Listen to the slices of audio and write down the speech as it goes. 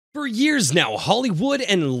For years now, Hollywood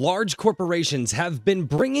and large corporations have been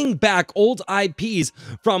bringing back old IPs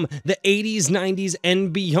from the 80s, 90s,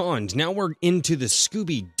 and beyond. Now we're into the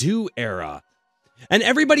Scooby-Doo era. And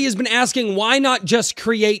everybody has been asking, why not just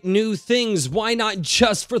create new things? Why not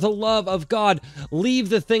just, for the love of God, leave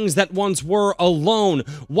the things that once were alone?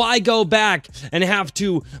 Why go back and have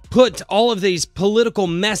to put all of these political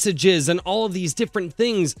messages and all of these different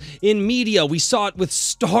things in media? We saw it with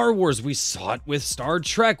Star Wars. We saw it with Star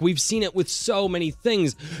Trek. We've seen it with so many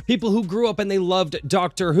things. People who grew up and they loved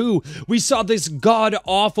Doctor Who. We saw this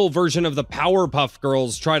god-awful version of the Powerpuff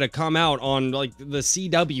Girls try to come out on like the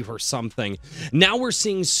CW or something. Now we're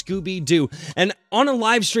seeing Scooby-Doo. And on a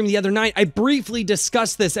live stream the other night, I briefly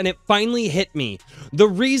discussed this and it finally hit me. The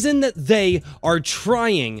reason that they are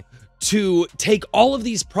trying to take all of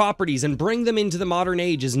these properties and bring them into the modern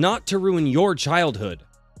age is not to ruin your childhood,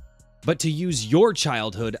 but to use your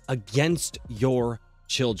childhood against your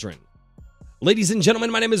children. Ladies and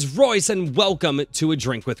gentlemen, my name is Royce and welcome to A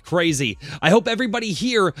Drink with Crazy. I hope everybody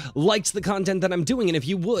here likes the content that I'm doing, and if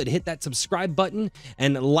you would, hit that subscribe button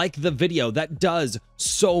and like the video. That does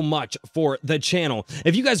so much for the channel.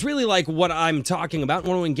 If you guys really like what I'm talking about and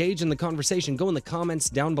want to engage in the conversation, go in the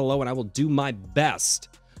comments down below and I will do my best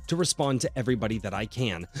to respond to everybody that I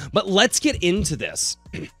can. But let's get into this.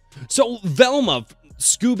 So Velma,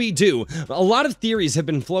 Scooby-Doo. A lot of theories have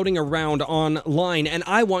been floating around online, and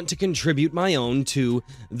I want to contribute my own to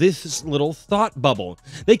this little thought bubble.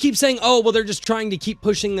 They keep saying, oh, well, they're just trying to keep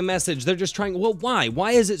pushing the message. They're just trying, well, why?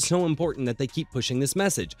 Why is it so important that they keep pushing this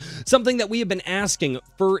message? Something that we have been asking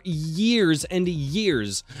for years and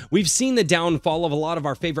years. We've seen the downfall of a lot of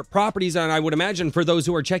our favorite properties, and I would imagine for those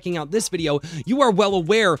who are checking out this video, you are well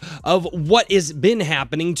aware of what has been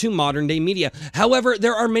happening to modern day media. However,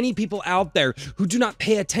 there are many people out there who do not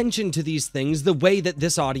pay attention to these things the way that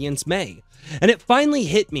this audience may. And it finally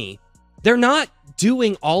hit me. They're not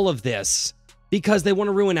doing all of this because they want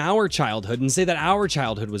to ruin our childhood and say that our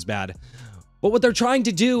childhood was bad. But what they're trying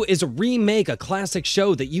to do is remake a classic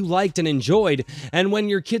show that you liked and enjoyed. And when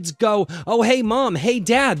your kids go, oh, hey, mom, hey,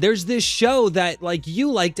 dad, there's this show that like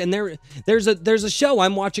you liked. And there's a show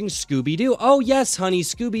I'm watching, Scooby-Doo. Oh, yes, honey,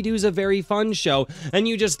 Scooby-Doo's a very fun show. And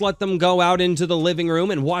you just let them go out into the living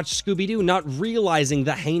room and watch Scooby-Doo, not realizing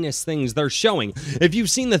the heinous things they're showing. If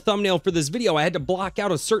you've seen the thumbnail for this video, I had to block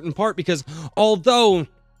out a certain part because although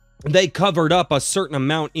they covered up a certain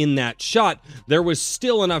amount in that shot, there was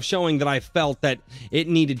still enough showing that I felt that it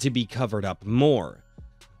needed to be covered up more.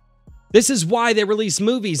 This is why they release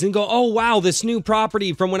movies and go, oh, wow, this new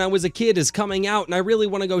property from when I was a kid is coming out and I really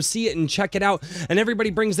want to go see it and check it out. And everybody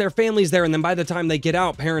brings their families there. And then by the time they get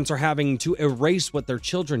out, parents are having to erase what their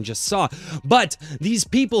children just saw. But these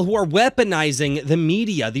people who are weaponizing the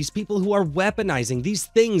media, these people who are weaponizing these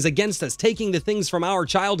things against us, taking the things from our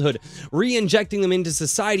childhood, re-injecting them into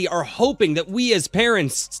society, are hoping that we as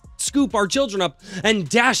parents scoop our children up and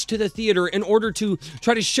dash to the theater in order to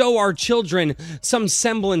try to show our children some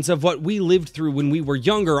semblance of what we lived through when we were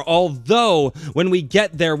younger, although when we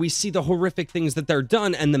get there, we see the horrific things that they're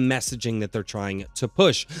done and the messaging that they're trying to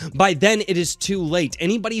push. By then, it is too late.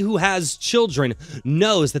 Anybody who has children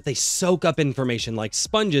knows that they soak up information like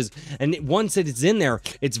sponges, and once it is in there,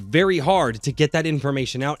 it's very hard to get that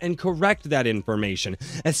information out and correct that information,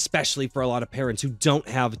 especially for a lot of parents who don't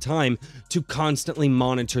have time to constantly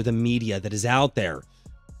monitor the media that is out there.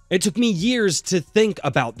 It took me years to think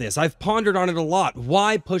about this. I've pondered on it a lot.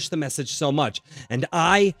 Why push the message so much? And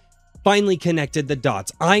I finally connected the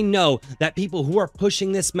dots. I know that people who are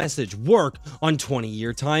pushing this message work on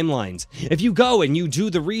 20-year timelines. If you go and you do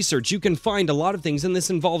the research, you can find a lot of things, and this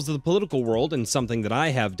involves the political world and something that I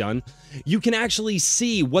have done. You can actually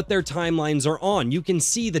see what their timelines are on. You can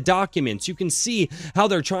see the documents. You can see how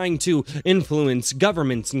they're trying to influence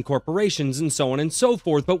governments and corporations and so on and so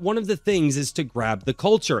forth. But one of the things is to grab the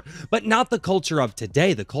culture, but not the culture of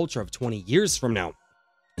today, the culture of 20 years from now.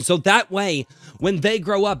 So that way, when they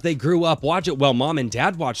grow up, they grew up, watch it. Well, mom and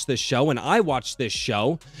dad watched this show and I watched this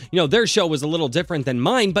show. You know, their show was a little different than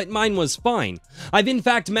mine, but mine was fine. I've in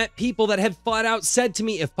fact met people that have flat out said to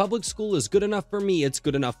me, if public school is good enough for me, it's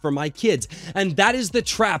good enough for my kids. And that is the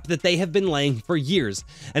trap that they have been laying for years.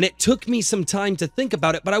 And it took me some time to think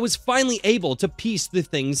about it, but I was finally able to piece the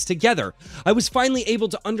things together. I was finally able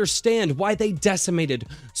to understand why they decimated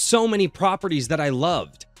so many properties that I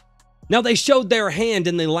loved. Now, they showed their hand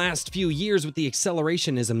in the last few years with the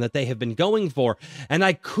accelerationism that they have been going for, and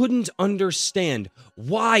I couldn't understand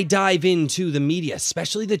why dive into the media,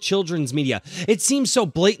 especially the children's media. It seems so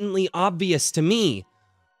blatantly obvious to me,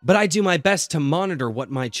 but I do my best to monitor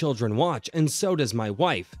what my children watch, and so does my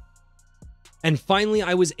wife. And finally,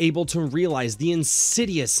 I was able to realize the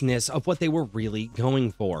insidiousness of what they were really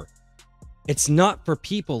going for. It's not for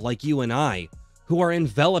people like you and I, who are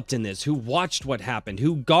enveloped in this, who watched what happened,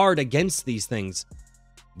 who guard against these things,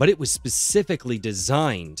 but it was specifically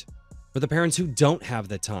designed for the parents who don't have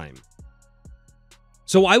the time.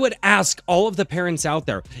 So I would ask all of the parents out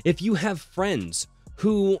there, if you have friends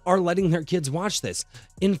who are letting their kids watch this,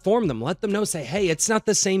 inform them, let them know, say, hey, it's not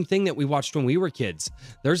the same thing that we watched when we were kids.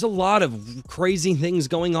 There's a lot of crazy things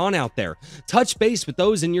going on out there. Touch base with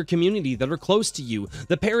those in your community that are close to you,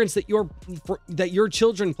 the parents that your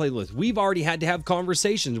children play with. We've already had to have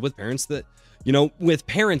conversations with parents that, with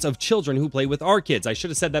parents of children who play with our kids. I should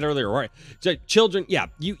have said that earlier, right? Children, yeah,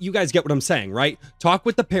 you guys get what I'm saying, right? Talk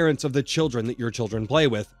with the parents of the children that your children play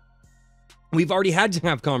with. We've already had to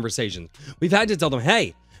have conversations. We've had to tell them,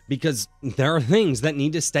 hey, because there are things that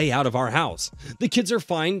need to stay out of our house. The kids are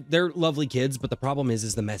fine. They're lovely kids, but the problem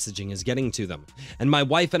is the messaging is getting to them. And my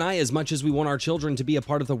wife and I, as much as we want our children to be a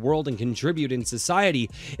part of the world and contribute in society,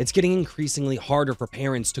 it's getting increasingly harder for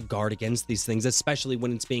parents to guard against these things, especially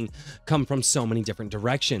when it's being come from so many different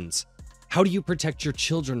directions. How do you protect your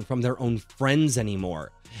children from their own friends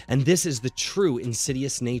anymore? And this is the true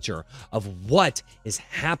insidious nature of what is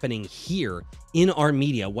happening here in our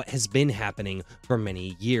media, what has been happening for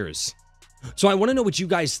many years. So I want to know what you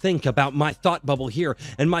guys think about my thought bubble here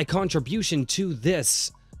and my contribution to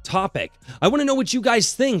this topic. I want to know what you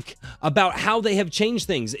guys think about how they have changed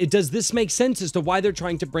things. Does this make sense as to why they're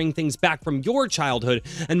trying to bring things back from your childhood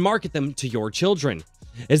and market them to your children?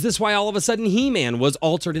 Is this why all of a sudden He-Man was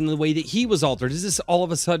altered in the way that he was altered? Is this all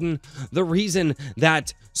of a sudden the reason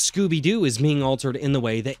that Scooby-Doo is being altered in the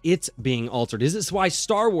way that it's being altered? Is this why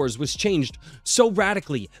Star Wars was changed so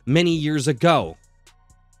radically many years ago?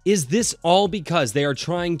 Is this all because they are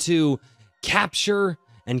trying to capture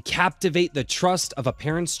and captivate the trust of a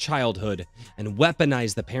parent's childhood and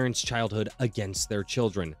weaponize the parent's childhood against their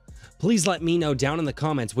children? Please let me know down in the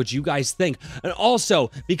comments what you guys think. And also,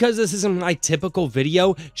 because this isn't my typical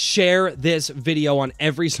video, share this video on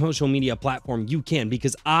every social media platform you can,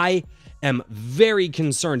 because I am very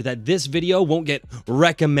concerned that this video won't get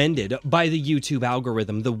recommended by the YouTube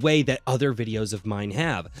algorithm the way that other videos of mine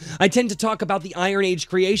have. I tend to talk about the Iron Age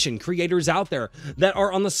creators out there that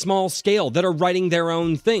are on the small scale, that are writing their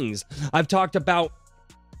own things. I've talked about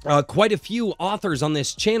quite a few authors on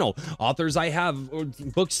this channel. Authors I have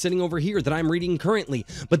books sitting over here that I'm reading currently.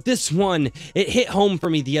 But this one, it hit home for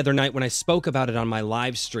me the other night when I spoke about it on my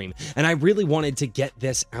live stream. And I really wanted to get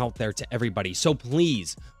this out there to everybody. So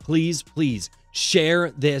please, please, please share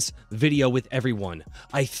this video with everyone.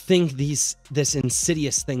 I think this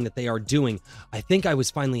insidious thing that they are doing, I think I was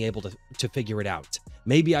finally able to figure it out.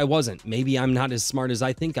 Maybe I wasn't. Maybe I'm not as smart as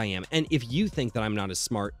I think I am. And if you think that I'm not as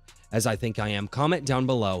smart as I think I am, comment down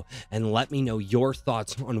below and let me know your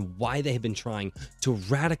thoughts on why they have been trying to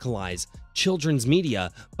radicalize children's media,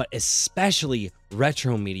 but especially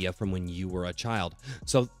retro media from when you were a child.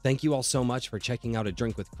 So thank you all so much for checking out A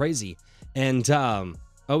Drink with Crazy. And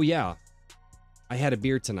oh yeah, I had a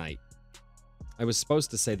beer tonight. I was supposed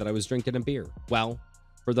to say that I was drinking a beer. Well,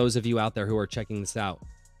 for those of you out there who are checking this out,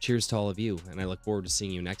 cheers to all of you, and I look forward to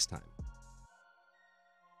seeing you next time.